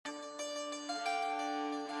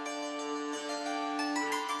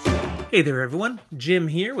Hey there, everyone. Jim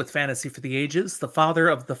here with Fantasy for the Ages, the father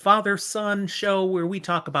of the Father Son show where we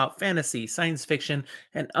talk about fantasy, science fiction,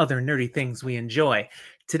 and other nerdy things we enjoy.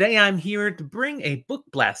 Today I'm here to bring a book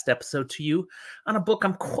blast episode to you on a book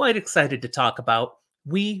I'm quite excited to talk about,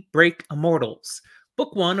 We Break Immortals,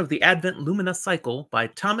 book one of the Advent Lumina cycle by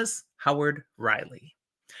Thomas Howard Riley.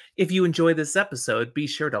 If you enjoy this episode, be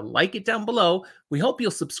sure to like it down below. We hope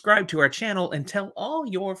you'll subscribe to our channel and tell all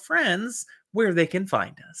your friends where they can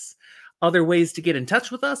find us. Other ways to get in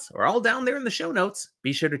touch with us are all down there in the show notes.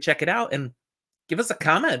 Be sure to check it out and give us a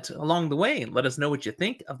comment along the way and let us know what you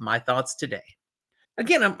think of my thoughts today.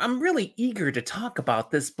 Again, I'm really eager to talk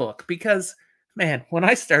about this book because, man, when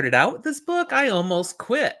I started out with this book, I almost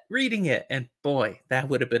quit reading it, and boy, that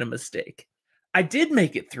would have been a mistake. I did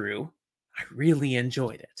make it through. I really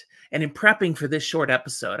enjoyed it. And in prepping for this short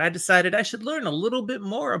episode, I decided I should learn a little bit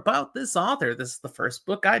more about this author. This is the first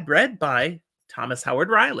book I'd read by Thomas Howard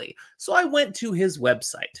Riley. So I went to his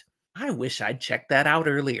website. I wish I'd checked that out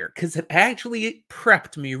earlier because it actually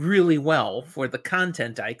prepped me really well for the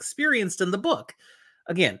content I experienced in the book.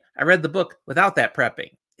 Again, I read the book without that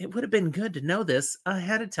prepping. It would have been good to know this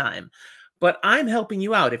ahead of time. But I'm helping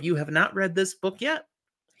you out. If you have not read this book yet,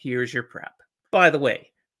 here's your prep. By the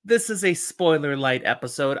way, this is a spoiler-lite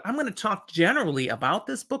episode. I'm going to talk generally about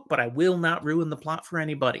this book, but I will not ruin the plot for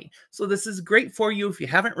anybody. So this is great for you if you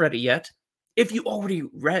haven't read it yet. If you already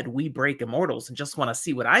read We Break Immortals and just want to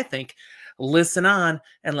see what I think, listen on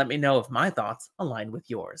and let me know if my thoughts align with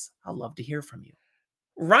yours. I'll love to hear from you.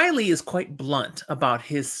 Riley is quite blunt about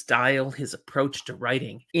his style, his approach to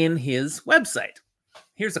writing in his website.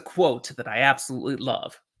 Here's a quote that I absolutely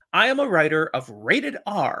love. I am a writer of rated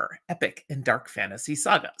R epic and dark fantasy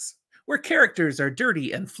sagas, where characters are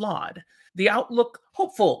dirty and flawed, the outlook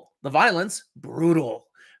hopeful, the violence brutal,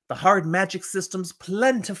 the hard magic systems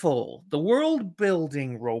plentiful, the world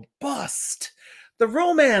building robust, the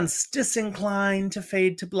romance disinclined to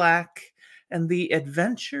fade to black, and the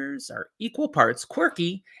adventures are equal parts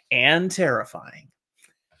quirky and terrifying.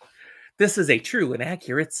 This is a true and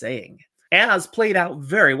accurate saying, as played out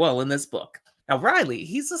very well in this book. Now, Riley,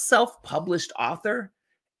 he's a self-published author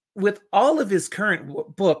with all of his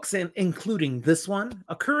current books, including this one,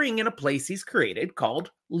 occurring in a place he's created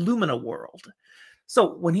called Lumina World.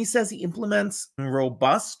 So when he says he implements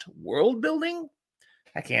robust world building,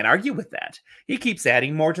 I can't argue with that. He keeps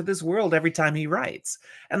adding more to this world every time he writes.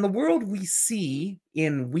 And the world we see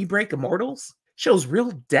in We Break Immortals shows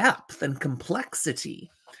real depth and complexity.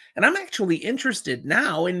 And I'm actually interested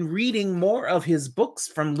now in reading more of his books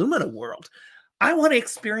from Lumina World. I want to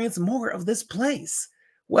experience more of this place.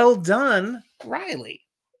 Well done, Riley.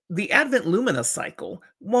 The Advent Lumina cycle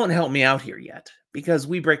won't help me out here yet, because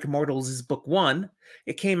We Break Immortals is book one.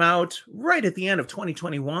 It came out right at the end of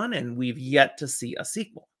 2021, and we've yet to see a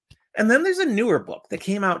sequel. And then there's a newer book that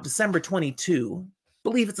came out December 22,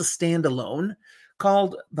 believe it's a standalone,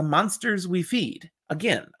 called The Monsters We Feed.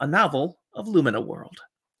 Again, a novel of Lumina World.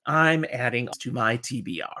 I'm adding to my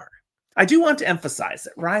TBR. I do want to emphasize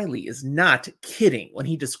that Riley is not kidding when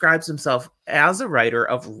he describes himself as a writer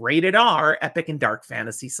of rated R epic and dark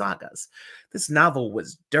fantasy sagas. This novel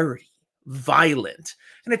was dirty, violent,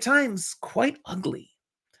 and at times quite ugly.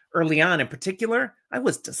 Early on in particular, I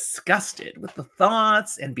was disgusted with the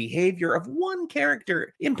thoughts and behavior of one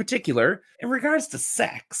character in particular in regards to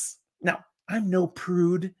sex. Now, I'm no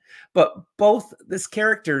prude, but both this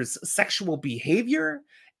character's sexual behavior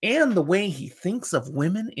and the way he thinks of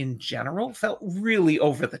women in general felt really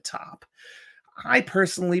over the top. I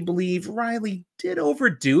personally believe Riley did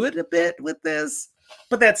overdo it a bit with this.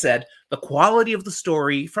 But that said, the quality of the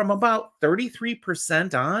story from about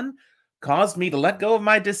 33% on caused me to let go of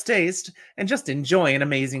my distaste and just enjoy an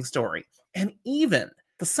amazing story. And even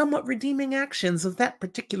the somewhat redeeming actions of that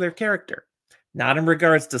particular character. Not in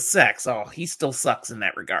regards to sex. Oh, he still sucks in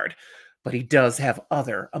that regard. But he does have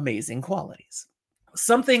other amazing qualities.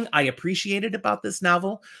 Something I appreciated about this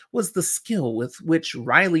novel was the skill with which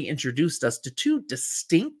Riley introduced us to two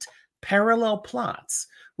distinct parallel plots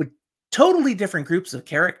with totally different groups of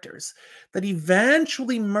characters that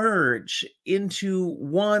eventually merge into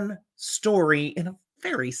one story in a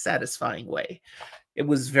very satisfying way. It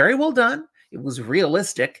was very well done, it was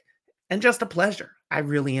realistic, and just a pleasure. I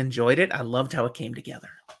really enjoyed it. I loved how it came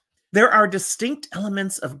together. There are distinct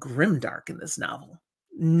elements of grimdark in this novel.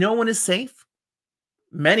 No one is safe.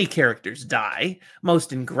 Many characters die,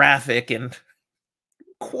 most in graphic and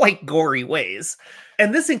quite gory ways.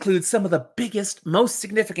 And this includes some of the biggest, most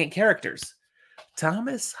significant characters.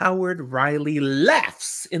 Thomas Howard Riley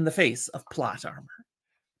laughs in the face of plot armor.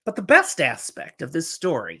 But the best aspect of this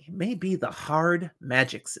story may be the hard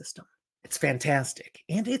magic system. It's fantastic,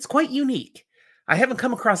 and it's quite unique. I haven't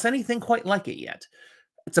come across anything quite like it yet.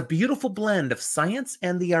 It's a beautiful blend of science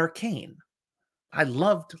and the arcane. I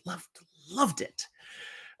loved it.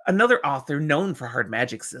 Another author known for hard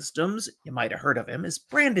magic systems, you might have heard of him, is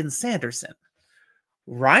Brandon Sanderson.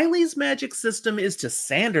 Riley's magic system is to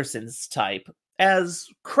Sanderson's type as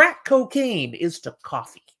crack cocaine is to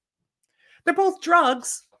coffee. They're both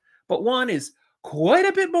drugs, but one is quite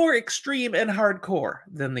a bit more extreme and hardcore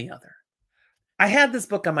than the other. I had this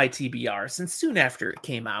book on my TBR since soon after it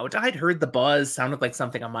came out. I'd heard the buzz sounded like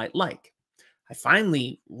something I might like. I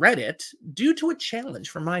finally read it due to a challenge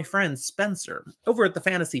from my friend Spencer over at the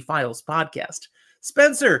Fantasy Files podcast.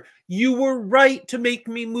 Spencer, you were right to make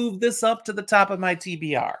me move this up to the top of my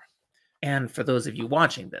TBR. And for those of you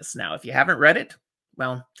watching this now, if you haven't read it,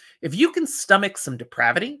 well, if you can stomach some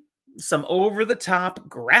depravity, some over-the-top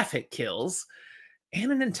graphic kills, and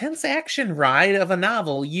an intense action ride of a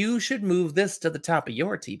novel, you should move this to the top of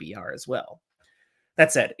your TBR as well.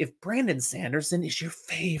 That said, if Brandon Sanderson is your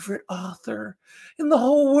favorite author in the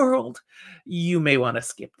whole world, you may want to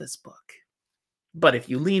skip this book. But if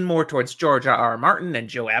you lean more towards George R.R. Martin and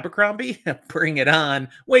Joe Abercrombie, bring it on.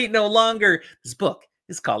 Wait no longer. This book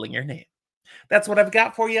is calling your name. That's what I've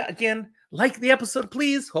got for you. Again, like the episode,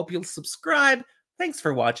 please. Hope you'll subscribe. Thanks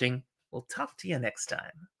for watching. We'll talk to you next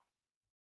time.